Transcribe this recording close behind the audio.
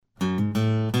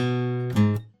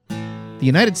The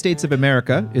United States of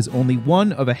America is only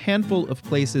one of a handful of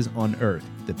places on Earth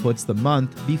that puts the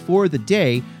month before the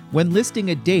day when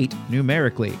listing a date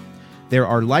numerically. There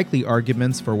are likely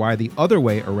arguments for why the other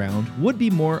way around would be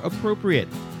more appropriate,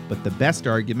 but the best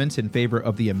argument in favor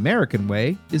of the American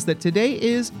way is that today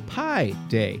is Pi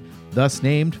Day, thus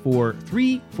named for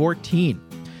 314.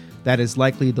 That is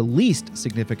likely the least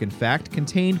significant fact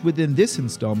contained within this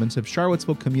installment of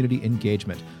Charlottesville Community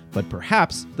Engagement, but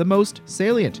perhaps the most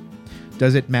salient.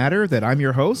 Does it matter that I'm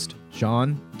your host,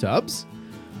 Sean Tubbs?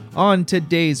 On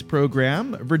today's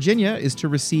program, Virginia is to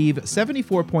receive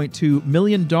 $74.2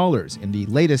 million in the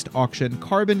latest auction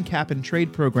Carbon Cap and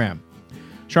Trade program.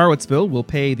 Charlottesville will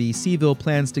pay the Seville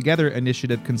Plans Together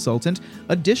initiative consultant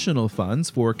additional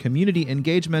funds for community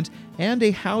engagement and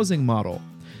a housing model.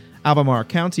 Albemarle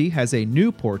County has a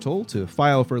new portal to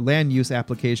file for land use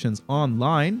applications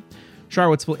online.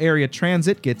 Charlottesville Area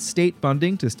Transit gets state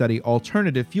funding to study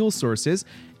alternative fuel sources,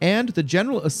 and the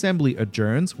General Assembly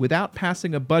adjourns without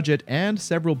passing a budget and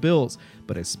several bills,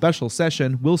 but a special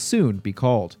session will soon be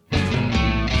called.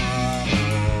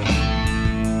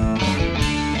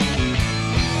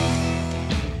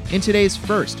 In today's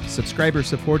first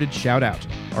subscriber-supported shoutout,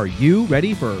 are you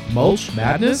ready for Mulch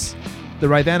Madness? The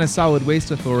Rivanna Solid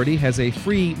Waste Authority has a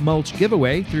free mulch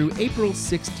giveaway through April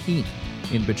 16th.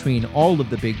 In between all of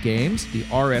the big games, the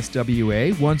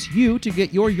RSWA wants you to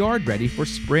get your yard ready for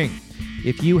spring.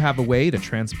 If you have a way to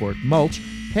transport mulch,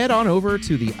 head on over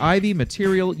to the Ivy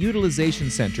Material Utilization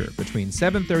Center between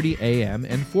 7:30 a.m.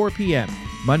 and 4 p.m.,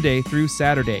 Monday through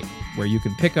Saturday, where you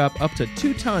can pick up to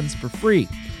 2 tons for free.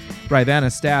 Rivanna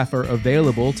staff are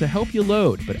available to help you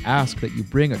load, but ask that you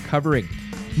bring a covering.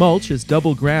 Mulch is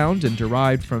double ground and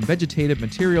derived from vegetative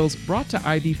materials brought to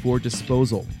Ivy for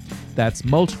disposal. That's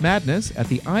Mulch Madness at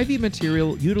the Ivy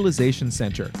Material Utilization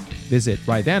Center. Visit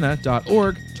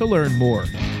rivanna.org to learn more.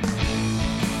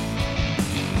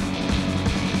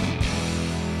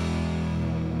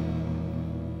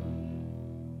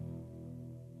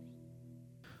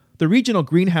 The Regional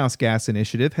Greenhouse Gas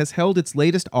Initiative has held its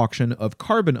latest auction of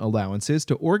carbon allowances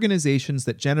to organizations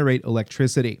that generate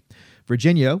electricity.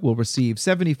 Virginia will receive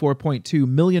 $74.2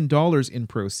 million in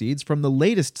proceeds from the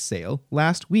latest sale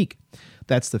last week.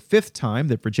 That's the 5th time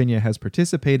that Virginia has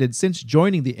participated since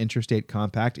joining the Interstate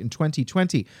Compact in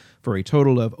 2020, for a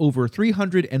total of over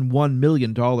 $301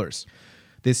 million.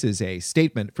 This is a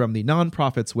statement from the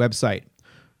nonprofit's website.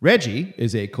 RGGI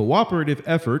is a cooperative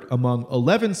effort among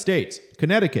 11 states,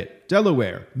 Connecticut,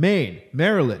 Delaware, Maine,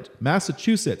 Maryland,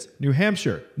 Massachusetts, New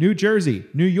Hampshire, New Jersey,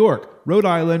 New York, Rhode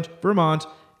Island, Vermont,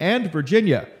 and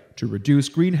Virginia to reduce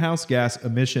greenhouse gas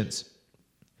emissions.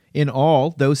 In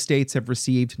all, those states have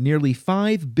received nearly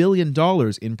 $5 billion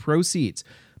in proceeds.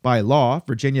 By law,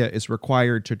 Virginia is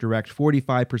required to direct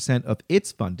 45% of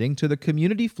its funding to the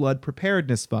Community Flood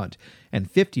Preparedness Fund and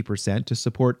 50% to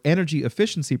support energy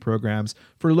efficiency programs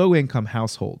for low-income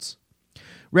households.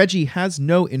 RGGI has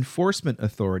no enforcement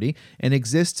authority and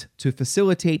exists to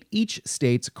facilitate each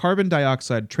state's carbon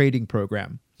dioxide trading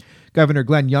program. Governor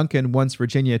Glenn Youngkin wants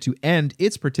Virginia to end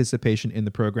its participation in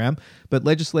the program, but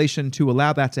legislation to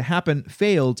allow that to happen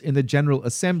failed in the General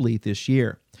Assembly this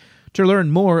year. To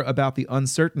learn more about the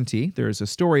uncertainty, there is a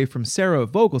story from Sarah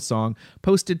Vogelsong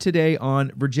posted today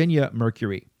on Virginia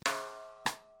Mercury.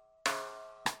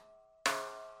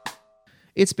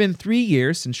 It's been 3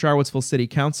 years since Charlottesville City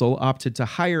Council opted to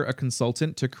hire a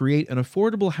consultant to create an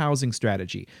affordable housing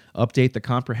strategy, update the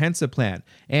comprehensive plan,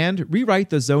 and rewrite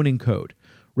the zoning code.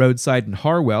 Roadside and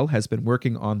Harwell has been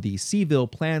working on the Seville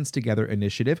Plans Together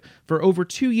initiative for over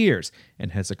 2 years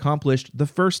and has accomplished the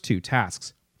first 2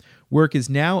 tasks. Work is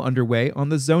now underway on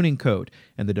the zoning code,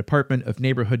 and the Department of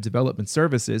Neighborhood Development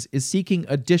Services is seeking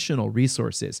additional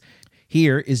resources.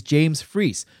 Here is James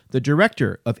Freese, the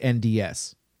director of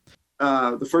NDS.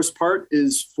 The first part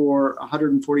is for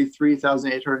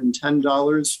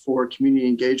 $143,810 for community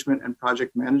engagement and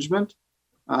project management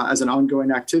as an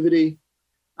ongoing activity.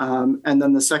 And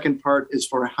then the second part is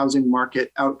for housing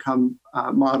market outcome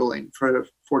modeling for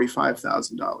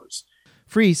 $45,000.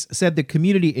 Freese said the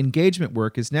community engagement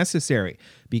work is necessary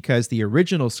because the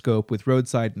original scope with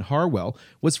Roadside and Harwell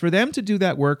was for them to do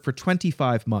that work for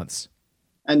 25 months.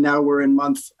 And now we're in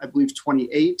month, I believe,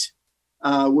 28,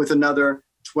 with another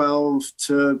 12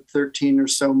 to 13 or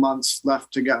so months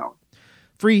left to go.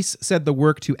 Freese said the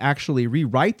work to actually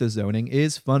rewrite the zoning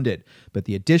is funded, but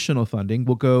the additional funding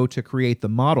will go to create the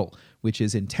model, which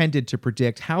is intended to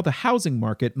predict how the housing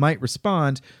market might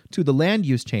respond to the land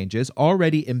use changes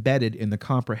already embedded in the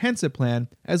comprehensive plan,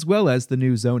 as well as the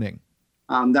new zoning.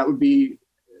 That would be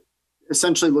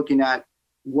essentially looking at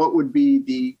what would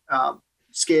be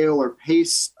scale or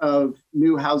pace of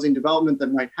new housing development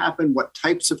that might happen, what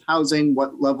types of housing,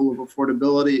 what level of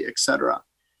affordability, et cetera.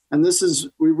 And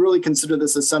we really consider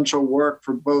this essential work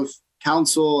for both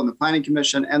council and the planning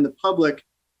commission and the public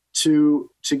to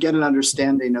get an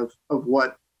understanding of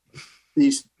what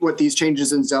these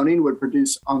changes in zoning would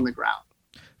produce on the ground.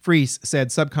 Freese said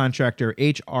subcontractor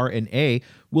HR&A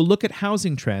will look at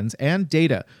housing trends and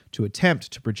data to attempt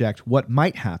to project what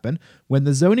might happen when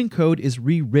the zoning code is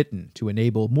rewritten to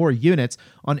enable more units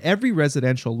on every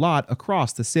residential lot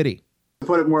across the city. To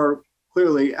put it more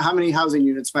clearly, how many housing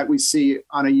units might we see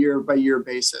on a year-by-year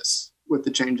basis with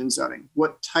the change in zoning?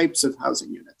 What types of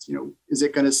housing units? Is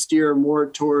it going to steer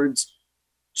more towards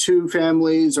two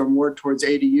families or more towards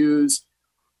ADUs?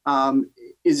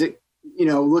 Is it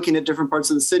looking at different parts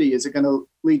of the city, is it going to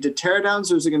lead to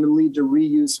teardowns or is it going to lead to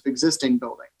reuse of existing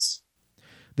buildings?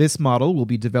 This model will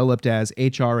be developed as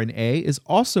HR&A is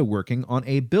also working on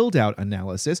a build-out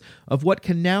analysis of what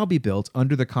can now be built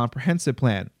under the comprehensive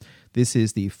plan. This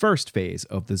is the first phase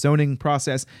of the zoning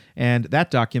process, and that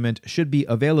document should be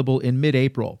available in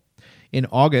mid-April. In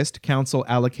August, Council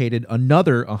allocated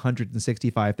another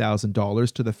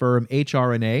 $165,000 to the firm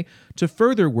HR&A to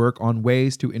further work on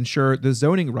ways to ensure the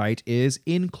zoning right is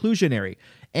inclusionary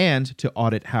and to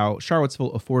audit how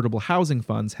Charlottesville Affordable Housing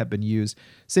Funds have been used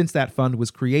since that fund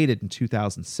was created in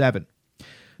 2007.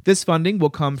 This funding will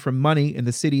come from money in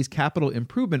the city's capital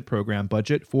improvement program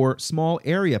budget for small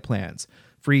area plans.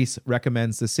 Freese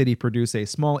recommends the city produce a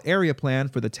small area plan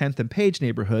for the 10th and Page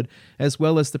neighborhood, as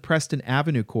well as the Preston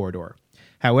Avenue corridor.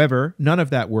 However, none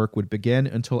of that work would begin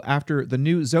until after the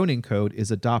new zoning code is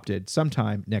adopted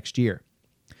sometime next year.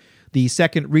 The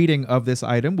second reading of this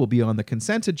item will be on the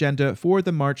consent agenda for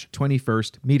the March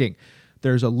 21st meeting.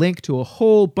 There's a link to a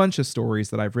whole bunch of stories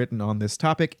that I've written on this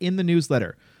topic in the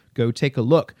newsletter. Go take a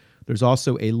look. There's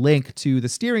also a link to the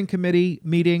steering committee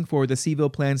meeting for the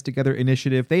Seaville Plans Together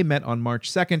initiative. They met on March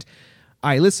 2nd.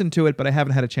 I listened to it, but I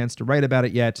haven't had a chance to write about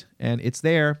it yet, and it's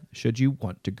there should you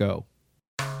want to go.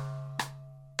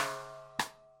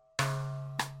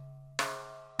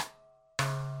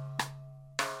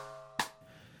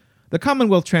 The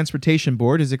Commonwealth Transportation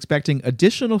Board is expecting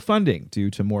additional funding due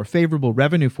to more favorable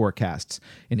revenue forecasts,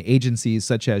 and agencies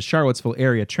such as Charlottesville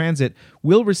Area Transit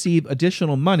will receive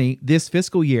additional money this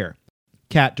fiscal year.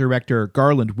 CAT Director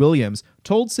Garland Williams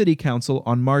told City Council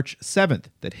on March 7th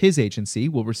that his agency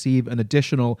will receive an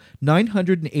additional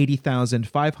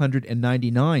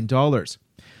 $980,599.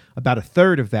 About a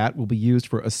third of that will be used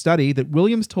for a study that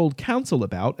Williams told Council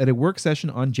about at a work session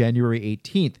on January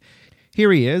 18th.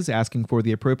 Here he is asking for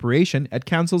the appropriation at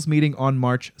Council's meeting on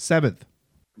March 7th.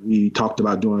 We talked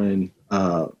about doing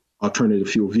alternative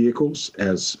fuel vehicles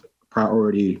as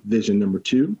priority vision number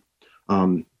 2.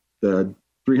 The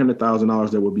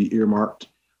 $300,000 that will be earmarked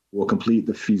will complete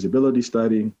the feasibility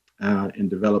study and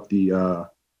develop and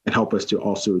help us to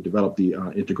also develop the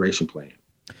integration plan.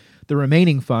 The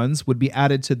remaining funds would be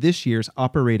added to this year's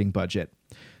operating budget.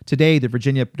 Today, the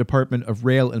Virginia Department of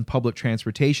Rail and Public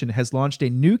Transportation has launched a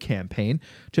new campaign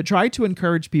to try to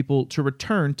encourage people to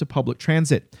return to public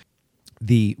transit.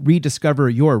 The Rediscover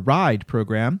Your Ride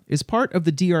program is part of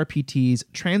the DRPT's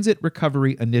Transit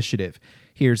Recovery Initiative.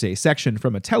 Here's a section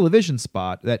from a television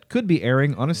spot that could be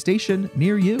airing on a station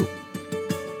near you.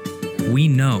 We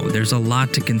know there's a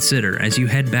lot to consider as you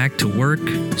head back to work,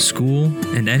 school,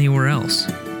 and anywhere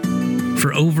else.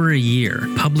 For over a year,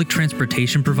 public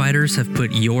transportation providers have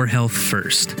put your health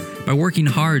first by working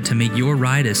hard to make your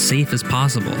ride as safe as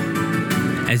possible.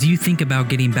 As you think about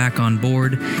getting back on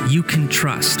board, you can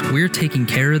trust we're taking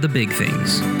care of the big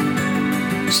things.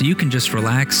 So you can just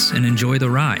relax and enjoy the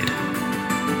ride.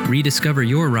 Rediscover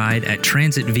your ride at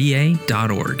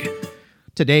transitva.org.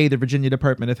 Today, the Virginia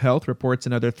Department of Health reports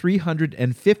another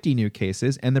 350 new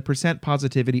cases, and the percent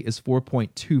positivity is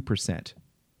 4.2%.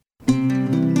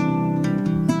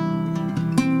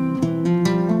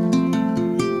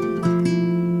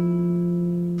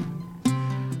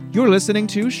 You're listening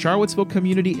to Charlottesville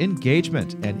Community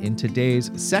Engagement, and in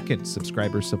today's second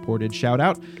subscriber-supported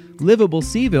shout-out, Livable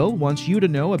Seaville wants you to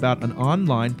know about an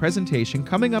online presentation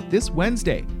coming up this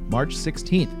Wednesday, March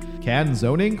 16th. Can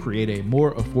zoning create a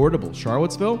more affordable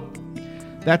Charlottesville?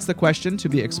 That's the question to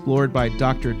be explored by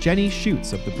Dr. Jenny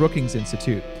Schutz of the Brookings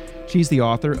Institute. She's the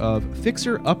author of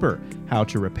Fixer Upper: How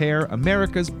to Repair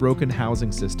America's Broken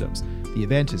Housing Systems. The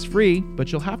event is free, but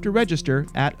you'll have to register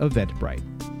at Eventbrite.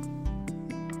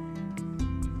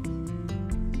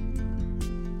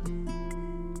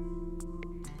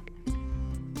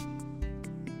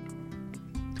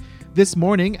 This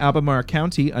morning, Albemarle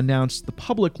County announced the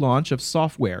public launch of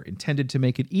software intended to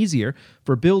make it easier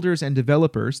for builders and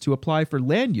developers to apply for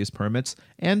land use permits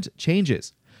and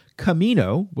changes.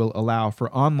 Camino will allow for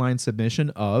online submission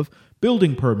of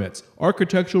building permits,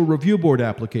 architectural review board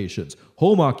applications,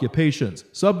 home occupations,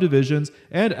 subdivisions,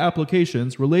 and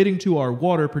applications relating to our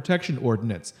water protection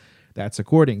ordinance. That's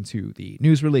according to the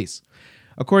news release.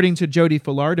 According to Jody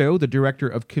Filardo, the Director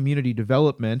of Community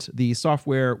Development, the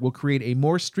software will create a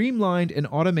more streamlined and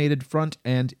automated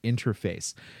front-end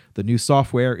interface. The new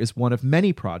software is one of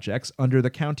many projects under the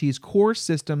county's Core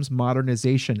Systems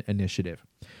Modernization Initiative.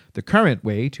 The current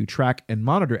way to track and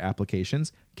monitor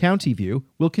applications, County View,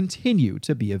 will continue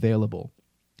to be available.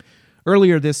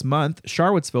 Earlier this month,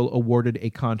 Charlottesville awarded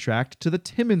a contract to the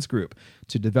Timmins Group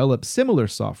to develop similar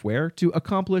software to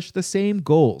accomplish the same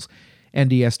goals.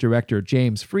 NDS Director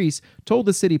James Freese told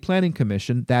the City Planning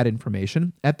Commission that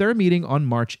information at their meeting on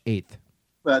March 8th.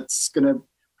 That's going to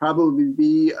probably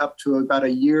be up to about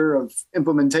a year of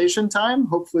implementation time.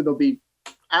 Hopefully there'll be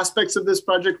aspects of this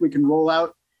project we can roll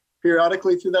out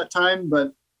periodically through that time,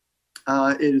 but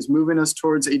it is moving us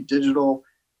towards a digital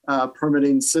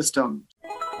permitting system.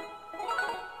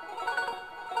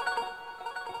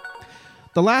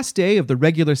 The last day of the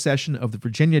regular session of the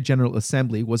Virginia General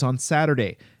Assembly was on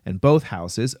Saturday, and both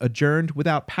houses adjourned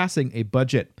without passing a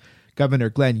budget. Governor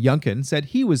Glenn Youngkin said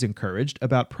he was encouraged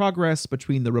about progress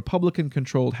between the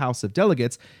Republican-controlled House of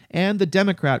Delegates and the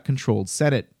Democrat-controlled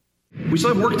Senate. We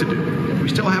still have work to do. We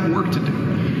still have work to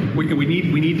do. We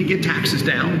need to get taxes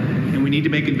down, and we need to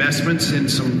make investments in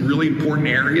some really important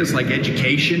areas like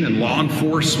education and law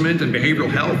enforcement and behavioral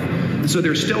health. And so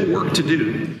there's still work to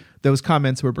do. Those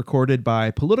comments were recorded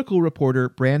by political reporter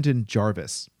Brandon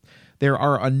Jarvis. There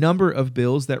are a number of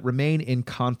bills that remain in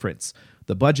conference.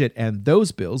 The budget and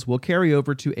those bills will carry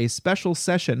over to a special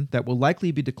session that will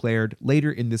likely be declared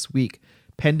later in this week.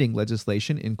 Pending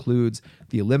legislation includes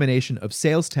the elimination of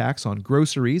sales tax on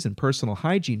groceries and personal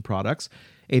hygiene products,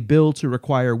 a bill to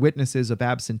require witnesses of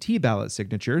absentee ballot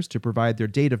signatures to provide their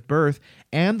date of birth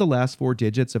and the last 4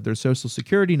 digits of their Social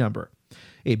Security number,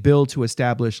 a bill to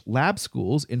establish lab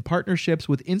schools in partnerships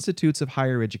with institutes of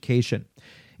higher education,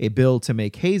 a bill to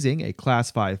make hazing a Class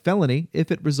 5 felony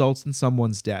if it results in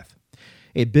someone's death,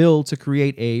 a bill to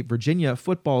create a Virginia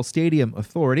Football Stadium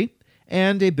Authority,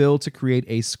 and a bill to create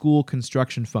a school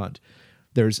construction fund.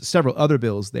 There's several other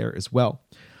bills there as well.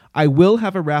 I will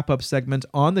have a wrap-up segment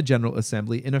on the General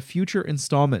Assembly in a future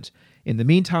installment. In the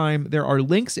meantime, there are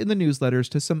links in the newsletters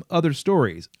to some other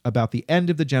stories about the end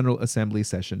of the General Assembly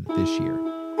session this year.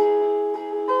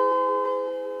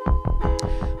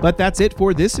 But that's it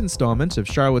for this installment of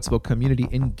Charlottesville Community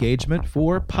Engagement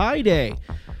for Pi Day.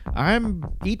 I'm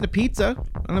eating a pizza.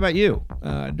 I don't know about you.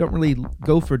 I don't really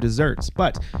go for desserts,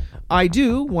 but I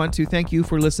do want to thank you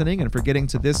for listening and for getting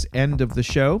to this end of the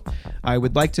show. I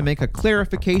would like to make a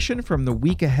clarification from the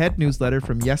Week Ahead newsletter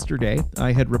from yesterday.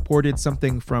 I had reported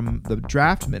something from the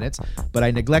draft minutes, but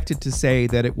I neglected to say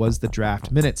that it was the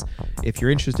draft minutes. If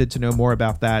you're interested to know more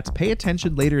about that, pay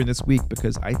attention later in this week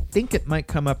because I think it might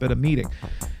come up at a meeting.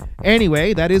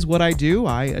 Anyway, that is what I do.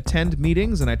 I attend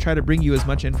meetings and I try to bring you as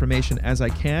much information as I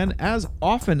can, as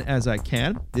often as I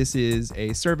can. This is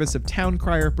a service of Town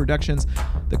Crier Productions,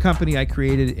 the company I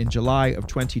created in July of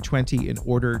 2020 in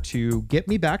order to get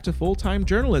me back to full-time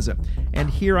journalism.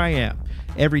 And here I am,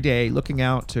 every day looking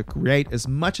out to create as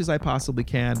much as I possibly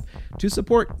can to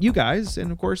support you guys.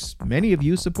 And of course, many of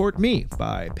you support me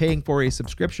by paying for a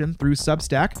subscription through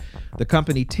Substack. The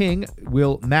company Ting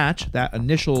will match that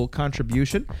initial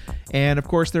contribution. And of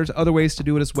course, there's other ways to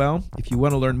do it as well. If you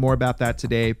want to learn more about that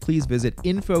today, please visit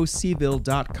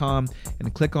infocville.com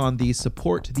and click on the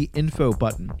Support the Info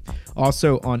button.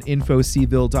 Also on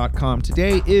infocville.com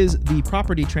today is the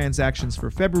property transactions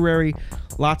for February.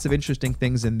 Lots of interesting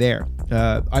things in there.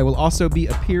 I will also be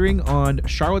appearing on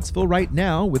Charlottesville Right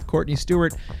Now with Courtney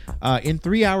Stewart in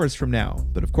 3 hours from now.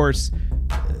 But of course,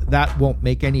 that won't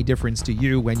make any difference to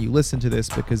you when you listen to this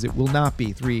because it will not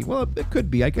be 3. Well, it could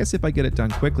be. I guess if I get it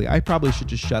done quickly. I probably should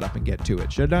just shut up and get to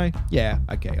it, shouldn't I? Yeah,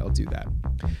 okay, I'll do that.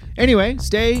 Anyway,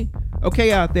 stay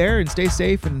okay out there and stay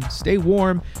safe and stay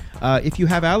warm. If you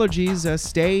have allergies,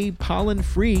 stay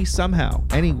pollen-free somehow.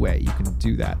 Anyway, you can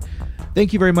do that.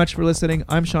 Thank you very much for listening.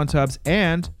 I'm Sean Tubbs,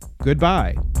 and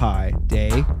goodbye, Pi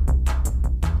Day.